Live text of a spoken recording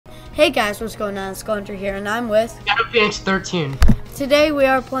Hey guys, what's going on? It's Sconter here, and I'm with Phoenix 13. Today we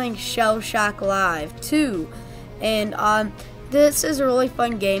are playing ShellShock Live 2, and this is a really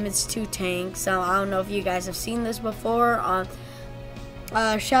fun game. It's 2 tanks. I don't know if you guys have seen this before.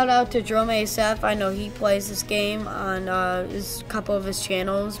 Shout out to Drome ASF. I know he plays this game on a couple of his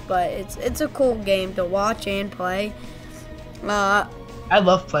channels, but it's a cool game to watch and play. I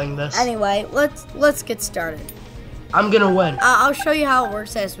love playing this. Anyway, let's get started. I'm gonna win. I'll show you how it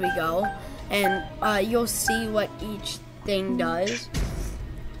works as we go, and you'll see what each thing does.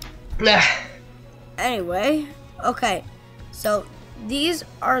 Anyway, okay, so these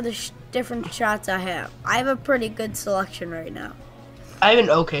are the different shots I have. I have a pretty good selection right now. I have an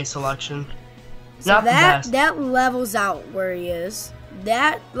okay selection. So Not the best. That levels out where he is.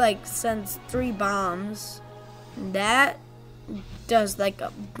 That like sends 3 bombs. That does like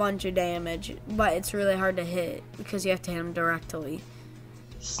a bunch of damage, but it's really hard to hit because you have to hit him directly.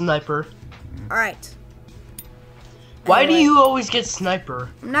 Sniper. Alright. Why Anyway, do you always get sniper?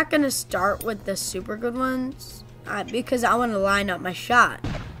 I'm not going to start with the super good ones because I want to line up my shot.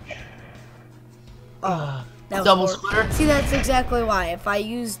 That was Double horrible. splitter? See, that's exactly why. If I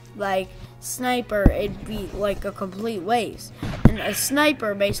used like sniper, it'd be like a complete waste. And a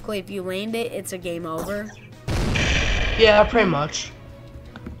sniper, basically, if you land it, it's a game over. Yeah, pretty much.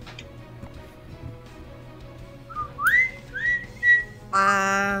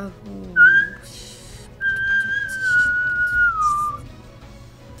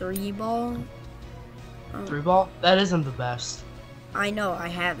 Three ball? 3 ball? That isn't the best. I know, I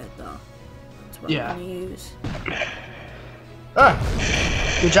have it though. That's what I'm gonna use.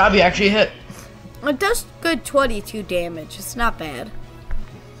 Good job, you actually hit. It does good 22 damage. It's not bad.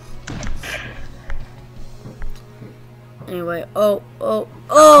 Anyway, oh!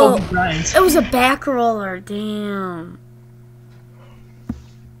 Kobe Bryant. It was a back roller, damn.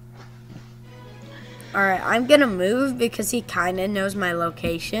 Alright, I'm gonna move because he kinda knows my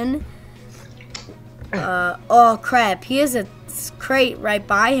location. Oh crap, he has a crate right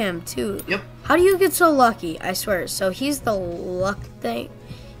by him too. Yep. How do you get so lucky? I swear. So he's the luck thing.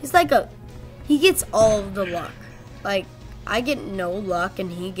 He's like he gets all of the luck. Like, I get no luck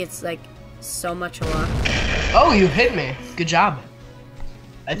and he gets like so much luck. Oh, you hit me. Good job.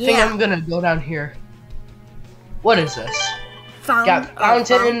 I think Yeah. I'm gonna go down here. What is this? Fountain.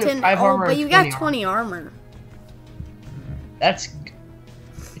 5 armor. But you and got 20 20 armor. That's.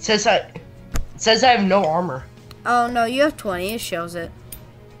 It says I have no armor. Oh no, you have 20. It shows it.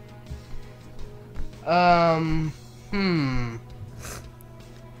 No,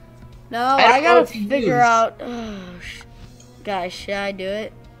 No, I I don't know gotta what to figure use. out. Guys, should I do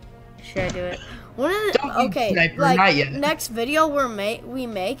it? Should I do it? One of the Don't use okay, sniper, like not yet. next video we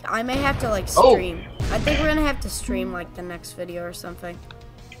make, I may have to like Oh. stream. I think we're gonna have to stream like the next video or something.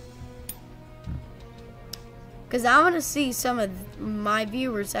 Cause I want to see some of my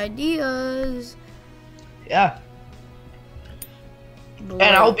viewers' ideas. Yeah. And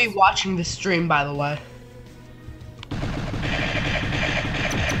I'll be watching the stream, by the way.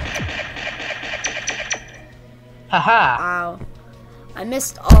 Haha. Wow, I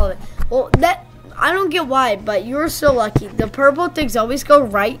missed all of it. Well, I don't get why, but you're so lucky. The purple things always go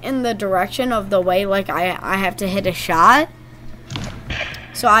right in the direction of the way, like I have to hit a shot.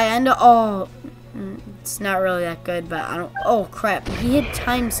 So I end up, oh, it's not really that good, but I don't, oh crap, he hit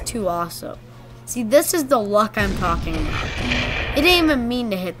 ×2 also. See, this is the luck I'm talking about. It didn't even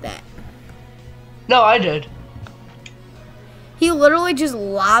mean to hit that. No, I did. He literally just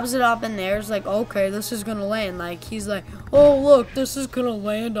lobs it up in there. It's like, okay, this is gonna land. Like, he's like, oh look, this is gonna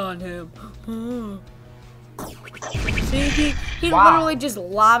land on him. See, he Wow. literally just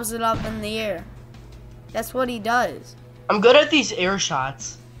lobs it up in the air. That's what he does. I'm good at these air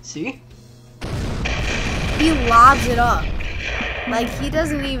shots. See? He lobs it up. Like, he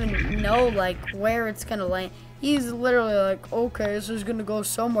doesn't even know, like, where it's gonna land. He's literally like, okay, this is gonna go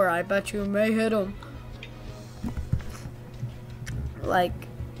somewhere. I bet you may hit him. Like,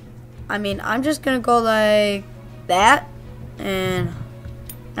 I mean, I'm just gonna go like that, and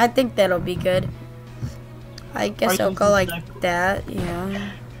I think that'll be good. I guess I'll go like that,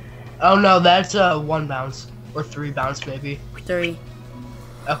 yeah. Oh no, that's 1 bounce. Or 3 bounce, maybe. 3.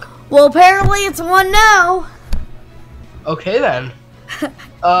 Okay. Well, apparently it's 1 now. Okay then.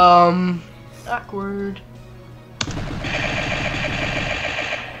 Awkward.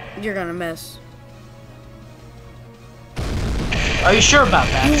 You're gonna miss. Are you sure about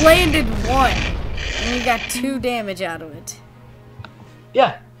that? You landed 1, and you got 2 damage out of it.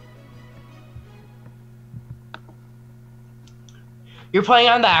 Yeah. You're playing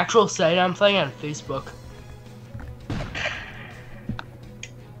on the actual site, I'm playing on Facebook.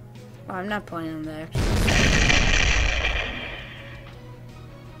 I'm not playing on that.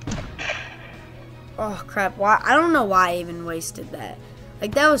 Oh crap! Why? I don't know why I even wasted that.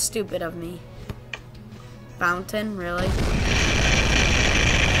 Like that was stupid of me. Fountain, really?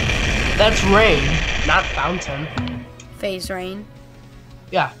 That's rain, not fountain. Phase rain.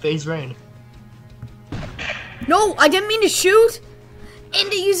 Yeah, phase rain. No, I didn't mean to shoot. And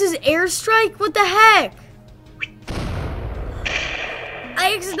it uses airstrike. What the heck?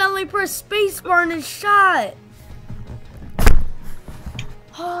 I accidentally pressed spacebar and it shot.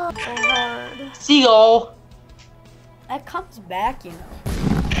 Oh, Lord. Seagull. That comes back, you know.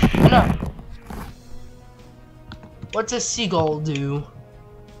 I know. What's a seagull do?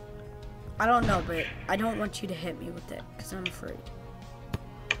 I don't know, but I don't want you to hit me with it because I'm afraid.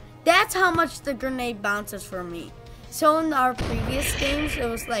 That's how much the grenade bounces for me. So in our previous games, it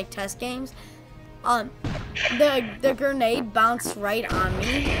was like test games. The grenade bounced right on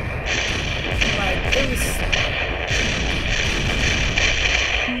me. Like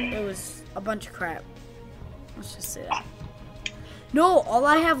it was a bunch of crap. Let's just say that. No, all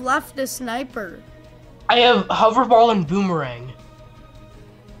I have left is sniper. I have hoverball and boomerang.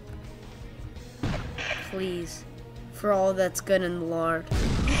 Please, for all that's good in the Lord.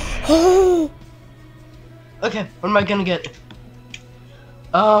 Oh. Okay, what am I gonna get?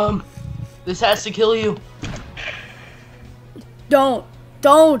 This has to kill you. Don't.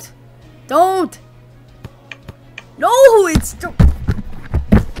 No, it's.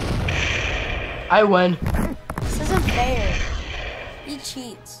 I win. This isn't fair. He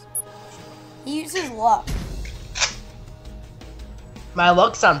cheats. He uses luck. My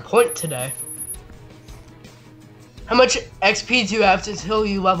luck's on point today. How much XP do you have until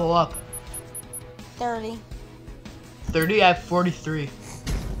you level up? 30. 30? I have 43.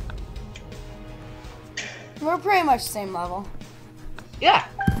 We're pretty much the same level. Yeah.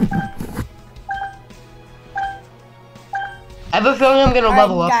 I have a feeling I'm gonna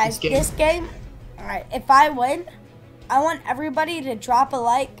level up guys, this game. This game, alright, if I win, I want everybody to drop a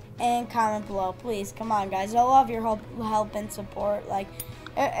like and comment below. Please, come on, guys. I love your help and support. Like,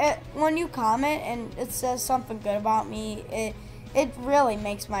 when you comment and it says something good about me, it really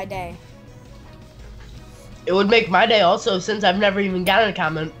makes my day. It would make my day also, since I've never even gotten a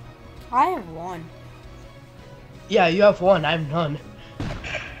comment. I have one. Yeah, you have one. I have none.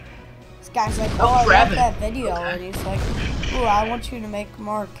 This guy's like, Oh, I grab love it. that video, and he's like, ooh, I want you to make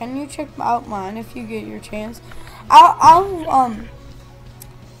more. Can you check out mine if you get your chance? I'll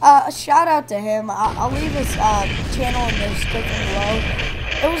shout out to him. I'll leave his channel in the description below.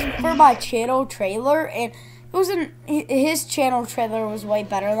 It was for my channel trailer, and it wasn't. His channel trailer was way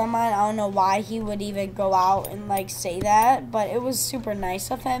better than mine. I don't know why he would even go out and like say that, but it was super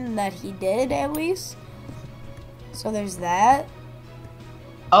nice of him that he did at least. So there's that.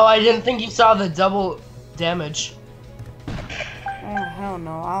 Oh, I didn't think you saw the double damage. Oh, hell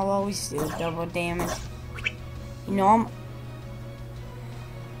no. I'll always do double damage. You know,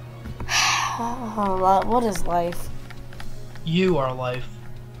 what is life? You are life.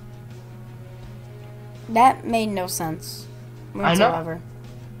 That made no sense whatsoever.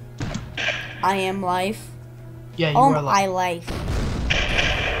 I am life. Yeah, you are life. I life.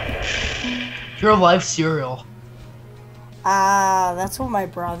 You're life cereal. That's what my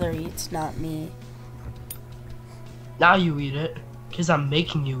brother eats, not me. Now you eat it, because I'm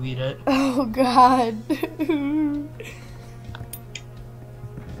making you eat it. Oh, God. You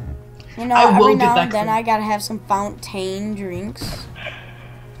know, I will every get now that and then clean. I gotta have some fountain drinks.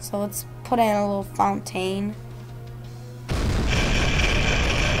 So let's put in a little fountain.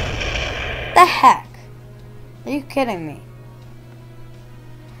 The heck? Are you kidding me?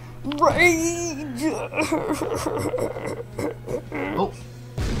 Rage! Oh,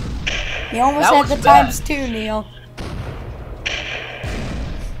 You almost That had was the bad. times two, Neil.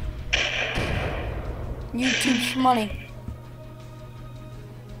 YouTube money.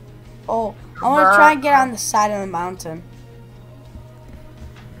 Oh, I want to try and get on the side of the mountain.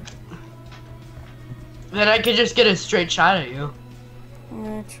 then I could just get a straight shot at you.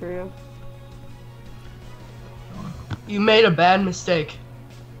 Yeah, true. You made a bad mistake.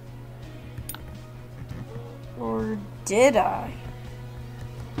 Or did I?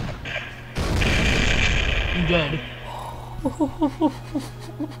 You did.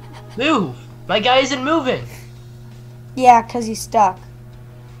 Move! My guy isn't moving. Yeah, 'cause he's stuck.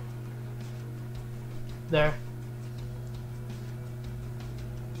 There.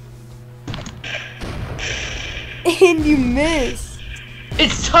 And you missed.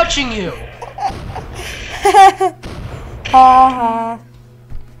 It's touching you! Haha.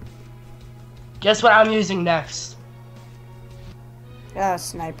 Guess what I'm using next?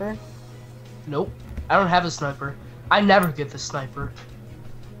 Sniper. Nope. I don't have a sniper. I never get the sniper.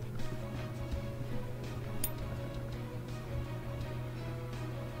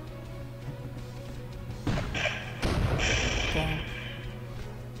 Okay.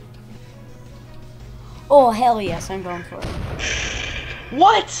 Oh, hell yes, I'm going for it.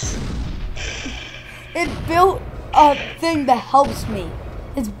 What? It built a thing that helps me.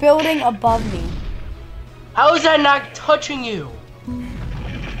 It's building above me. How is that not touching you?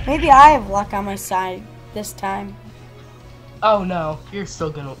 Maybe I have luck on my side this time. Oh no, you're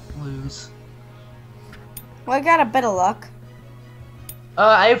still gonna lose. Well, I got a bit of luck.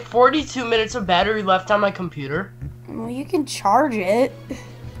 I have 42 minutes of battery left on my computer. Well, you can charge it.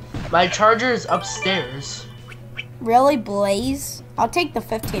 My charger is upstairs. Really, Blaze? I'll take the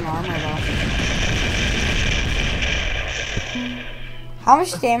 15 armor though. How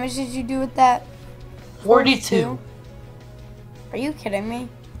much damage did you do with that? 42. Are you kidding me?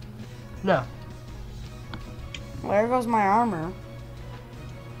 No. Where goes my armor?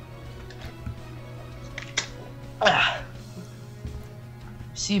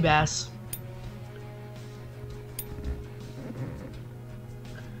 Sea bass.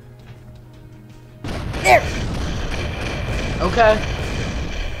 There! Okay.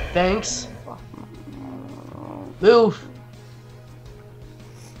 Thanks. Move.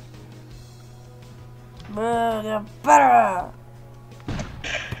 Better.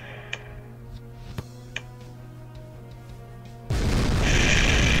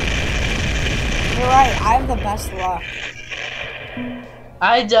 You're right, I have the best luck.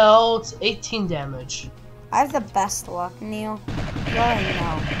 I dealt 18 damage. I have the best luck, Neil. You already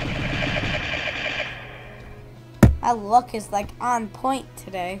know. My luck is like on point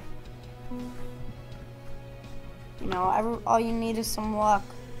today. You know, all you need is some luck.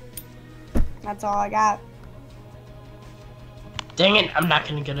 That's all I got. Dang it, I'm not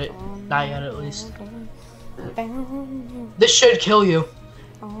gonna get it. Not yet, at least. This should kill you.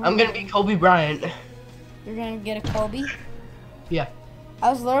 I'm gonna be Kobe Bryant. You're gonna get a Kobe? Yeah. I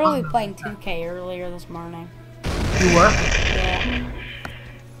was literally playing 2K earlier this morning. You were? Yeah.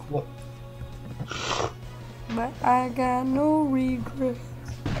 Cool. But I got no regrets.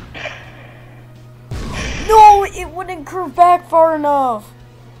 No, it wouldn't curve back far enough.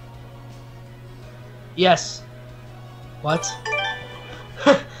 Yes. What?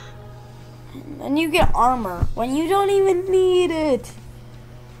 And you get armor when you don't even need it.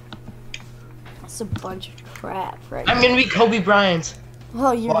 That's a bunch of crap, right? I'm gonna be Kobe Bryant.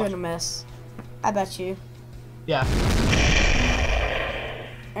 Oh, you're What? gonna miss. I bet you. Yeah.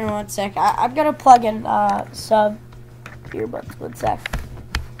 In 1 sec. I'm gonna plug in sub earbuds. 1 sec.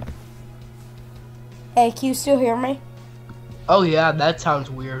 Hey, can you still hear me? Oh yeah, that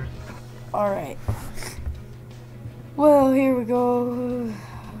sounds weird. Alright. Well, here we go.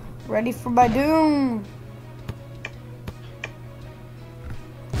 Ready for my doom.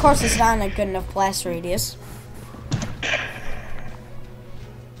 Of course, it's not a good enough blast radius.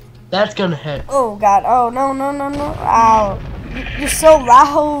 That's gonna hit. Oh god. Oh no. Ow. You're so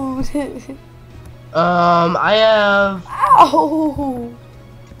loud. I have. Ow.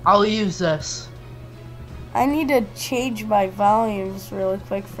 I'll use this. I need to change my volumes really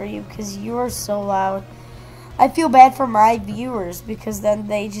quick for you because you are so loud. I feel bad for my viewers because then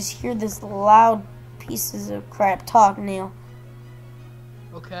they just hear this loud pieces of crap talk, Neil.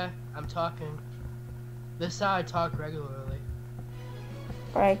 Okay, I'm talking. This is how I talk regularly.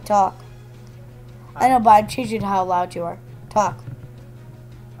 Alright, talk. I know, but I'm changing how loud you are. Talk.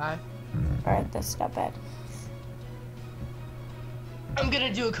 Hi. Alright, that's not bad. I'm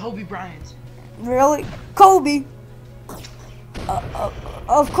gonna do a Kobe Bryant. Really? Kobe?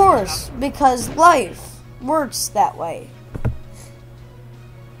 Of course, because life works that way.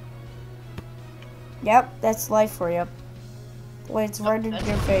 Yep, that's life for you. Wait, it's right in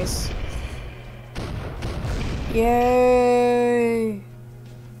your face. Yay!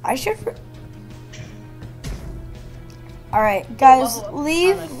 I should. Alright, guys,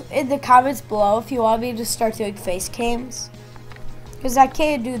 leave in the comments below if you want me to start doing face cams. Because I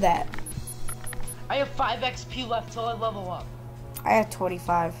can't do that. I have 5 XP left till I level up. I have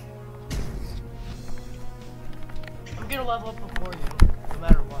 25. I'm gonna level up before you, no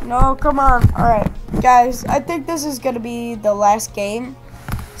matter what. No, come on. Alright, guys, I think this is going to be the last game.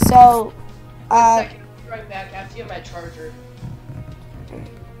 So, One second, I'll be right back. I have to get my charger.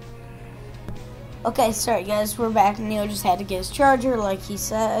 Okay, sorry guys, we're back. Neil just had to get his charger, like he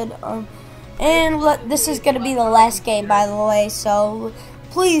said. This is going to be the last game, by the way, so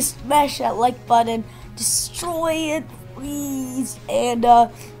please smash that like button. Destroy it, please. And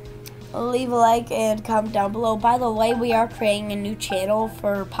leave a like and comment down below. By the way, we are creating a new channel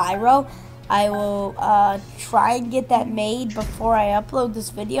for Pyro. I will try and get that made before I upload this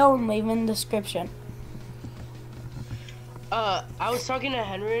video and leave in the description. I was talking to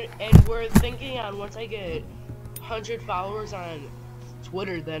Henry, and we're thinking on once I get 100 followers on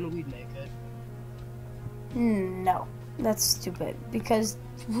Twitter, then we'd make it. No, that's stupid because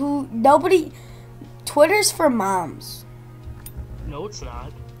nobody. Twitter's for moms. No, it's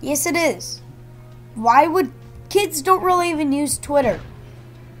not. Yes, it is. Why would kids don't really even use Twitter?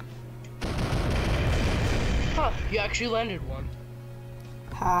 Huh? You actually landed one.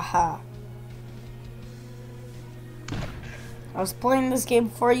 Haha. I was playing this game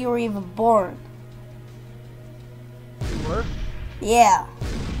before you were even born. You were? Yeah.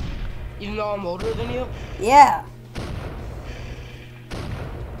 Even though I'm older than you? Yeah.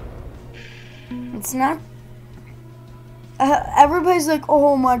 It's not. Everybody's like,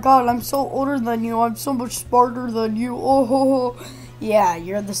 oh my god, I'm so older than you. I'm so much smarter than you. Oh, yeah,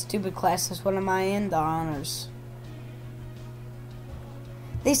 you're the stupid classes. What am I in? The honors.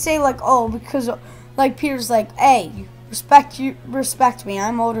 They say like, oh, because like Peter's like, hey, respect me.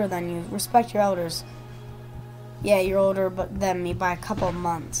 I'm older than you. Respect your elders. Yeah, you're older than me by a couple of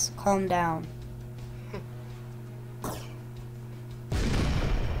months. Calm down.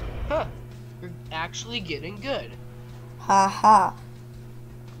 Huh? You're actually getting good. Ha.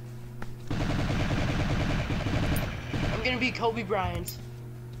 I'm gonna be Kobe Bryant.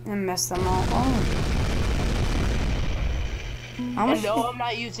 And mess them all. Oh. And no, I'm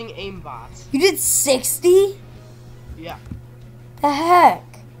not using aimbots. You did 60? Yeah. The heck?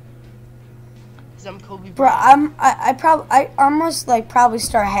 Cause I'm Kobe Bro, Bryant. I almost like probably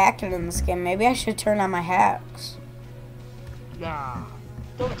start hacking in this game. Maybe I should turn on my hacks. Nah.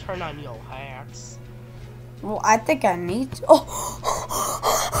 Don't turn on your hacks. Well, I think I need to.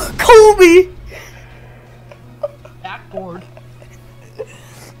 Oh, Kobe! Backboard.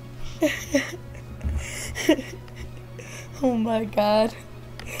 Oh my god.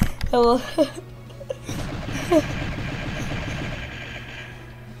 Hello.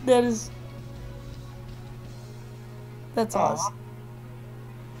 That's awesome.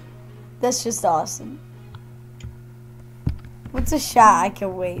 That's just awesome. What's a shot I could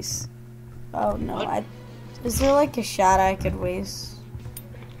waste? Oh no, What? Is there like a shot I could waste?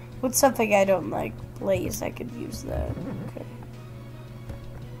 What's something I don't like? Blaze, I could use that. Okay.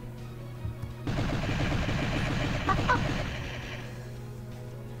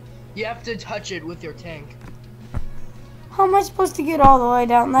 You have to touch it with your tank. How am I supposed to get all the way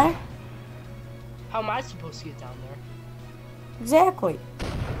down there? How am I supposed to get down there? Exactly.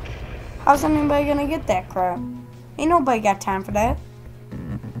 How's anybody gonna get that crap? Ain't nobody got time for that.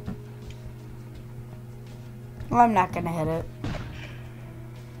 Well, I'm not gonna hit it.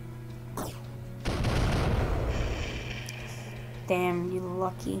 Damn, you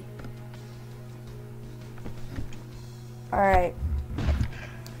lucky. Alright.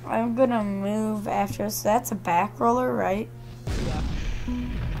 I'm gonna move after this. That's a back roller, right? Yeah.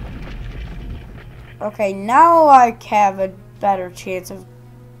 Okay, now I have a better chance of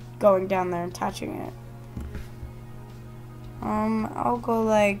going down there and touching it. I'll go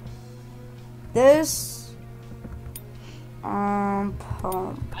like this. Pump.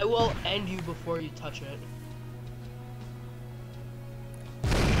 I will end you before you touch it.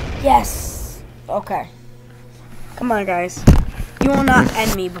 Yes. Okay. Come on, guys. You will not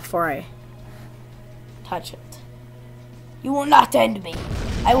end me before I touch it. You will not end me.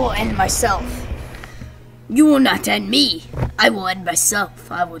 I will end myself. You will not end me. I will end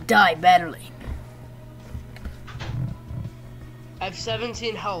myself. I will die battling. I have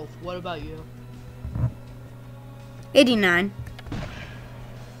 17 health. What about you? 89.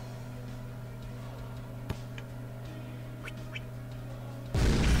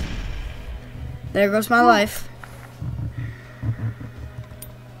 There goes my life.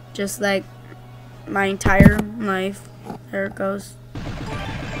 Just like my entire life. There it goes.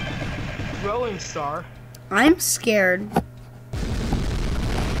 Throwing star. I'm scared. I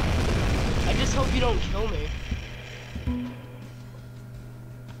just hope you don't kill me.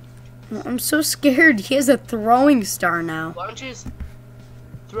 I'm so scared. He has a throwing star now. Why don't you just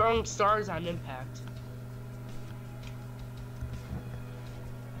throwing stars on impact?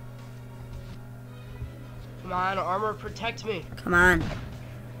 Come on, armor, protect me. Come on.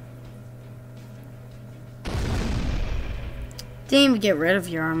 Didn't even get rid of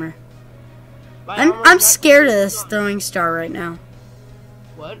your armor. My armor's I'm not scared of this done. throwing star right now.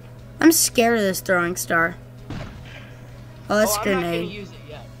 What? I'm scared of this throwing star. Oh, that's I'm not gonna grenade. use it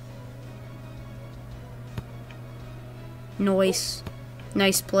yet. Noise.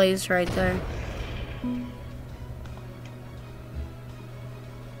 Nice plays right there.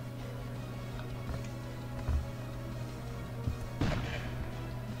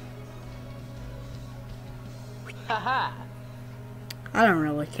 Haha. I don't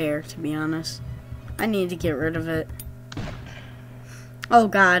really care, to be honest. I need to get rid of it. Oh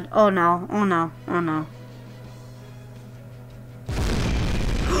god. Oh no. Oh no. Oh no.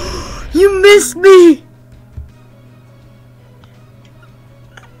 You missed me!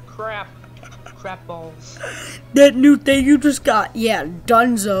 Crap. Crap balls. That new thing you just got. Yeah,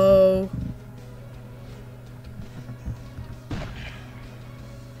 Dunzo.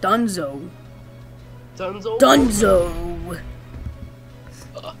 Dunzo. Dunzo. Dunzo.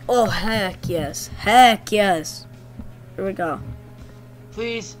 Oh, heck yes. Heck yes. Here we go.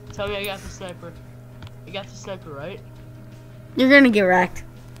 Please tell me I got the sniper. I got the sniper, right? You're gonna get wrecked.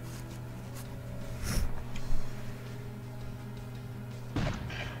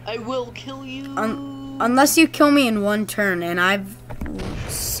 I will kill you. Unless you kill me in one turn, and I've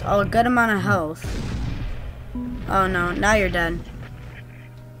a good amount of health. Oh no, now you're dead.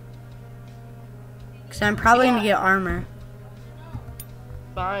 Because I'm probably gonna get armor.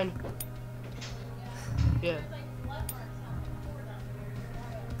 Fine. Yeah.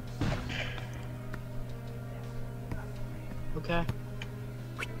 Okay.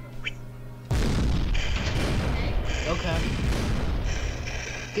 Okay.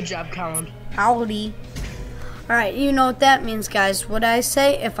 Good job, Colin. Howdy. Alright, you know what that means, guys. What I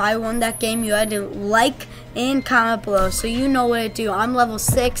say, if I won that game, you had to like and comment below. So you know what to do. I'm level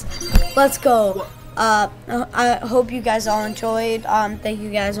 6. Let's go. I hope you guys all enjoyed. Thank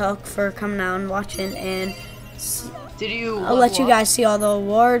you guys all for coming out and watching. And Did you? I'll let you guys see all the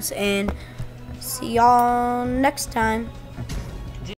awards. And see y'all next time.